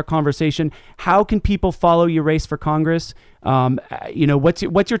enjoyed our conversation. How can people follow your race for Congress? What's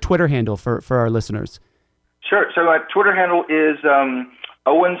your Twitter handle for our listeners? Sure. So my Twitter handle is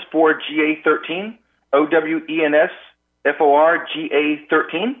Owens4GA13,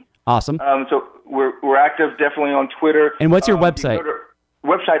 OWENSFORGA13. Awesome. So we're active definitely on Twitter. And what's your website?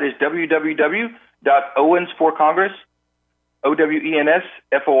 Website is www.owensforcongress,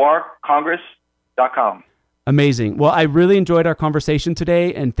 OWENSFORcongress.com. Amazing. Well, I really enjoyed our conversation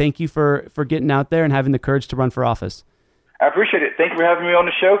today, and thank you for getting out there and having the courage to run for office. I appreciate it. Thank you for having me on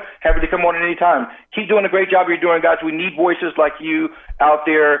the show. Happy to come on at any time. Keep doing a great job you're doing, guys. We need voices like you out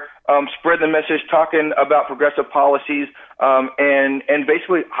there, spread the message, talking about progressive policies, and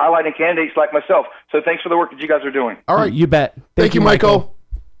basically highlighting candidates like myself. So thanks for the work that you guys are doing. All right. You bet. Thank you, Michael.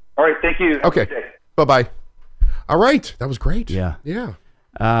 All right. Thank you. Okay. Bye-bye. All right. That was great. Yeah. Yeah.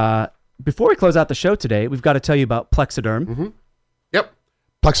 Before we close out the show today, we've got to tell you about Plexiderm. Mm-hmm. Yep.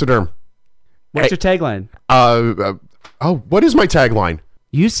 Plexiderm. What's your tagline? What is my tagline?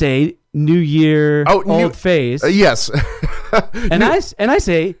 You say New Year, old face. Yes. and I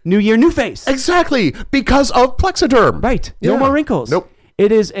say New Year, new face. Exactly, because of Plexiderm. Right. No more wrinkles. Nope.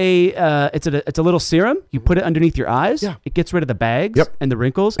 It is it's a little serum. You put it underneath your eyes. Yeah. It gets rid of the bags and the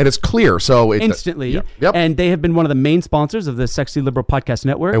wrinkles. And it's clear, so instantly. Yep. And they have been one of the main sponsors of the Sexy Liberal Podcast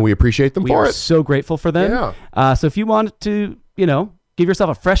Network. And we appreciate them for it. We are so grateful for them. Yeah. So if you want to, give yourself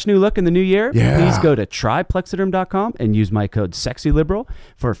a fresh new look in the new year, please go to tryplexiderm.com and use my code SEXYLIBERAL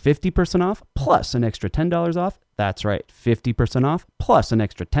for 50% off plus an extra $10 off. That's right, 50% off plus an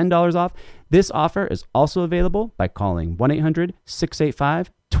extra $10 off. This offer is also available by calling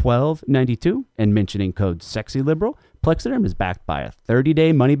 1-800-685-1292 and mentioning code SEXYLIBERAL. Plexiderm is backed by a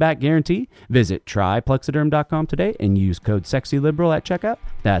 30-day money-back guarantee. Visit tryplexiderm.com today and use code SEXYLIBERAL at checkout.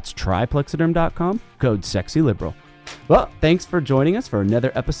 That's tryplexiderm.com, code SEXYLIBERAL. Well, thanks for joining us for another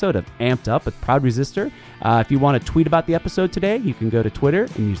episode of Amped Up with Proud Resistor. If you want to tweet about the episode today, you can go to Twitter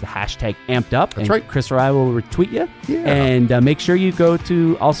and use the hashtag Amped Up. That's right. Chris or I will retweet you. Yeah. And make sure you go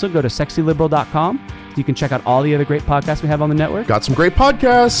to sexyliberal.com. You can check out all the other great podcasts we have on the network. Got some great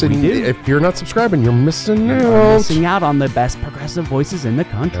podcasts. And if you're not subscribing, you're missing out. You're missing out on the best progressive voices in the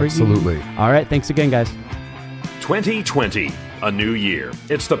country. Absolutely. All right. Thanks again, guys. 2020, a new year.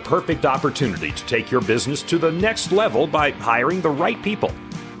 It's the perfect opportunity to take your business to the next level by hiring the right people.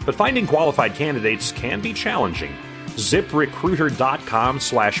 But finding qualified candidates can be challenging.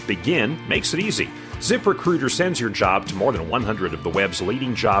 ZipRecruiter.com/begin makes it easy. ZipRecruiter sends your job to more than 100 of the web's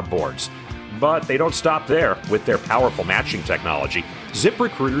leading job boards. But they don't stop there. With their powerful matching technology,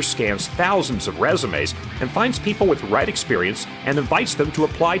 ZipRecruiter scans thousands of resumes and finds people with the right experience and invites them to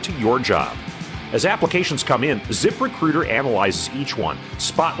apply to your job. As applications come in, ZipRecruiter analyzes each one,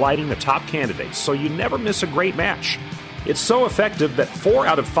 spotlighting the top candidates so you never miss a great match. It's so effective that 4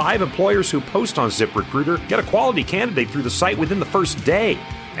 out of 5 employers who post on ZipRecruiter get a quality candidate through the site within the first day.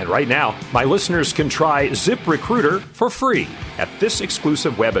 And right now, my listeners can try ZipRecruiter for free at this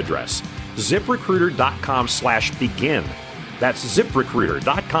exclusive web address, ZipRecruiter.com/begin. That's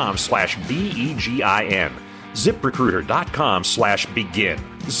ZipRecruiter.com/BEGIN. ZipRecruiter.com/begin.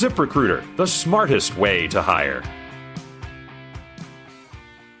 ZipRecruiter, the smartest way to hire.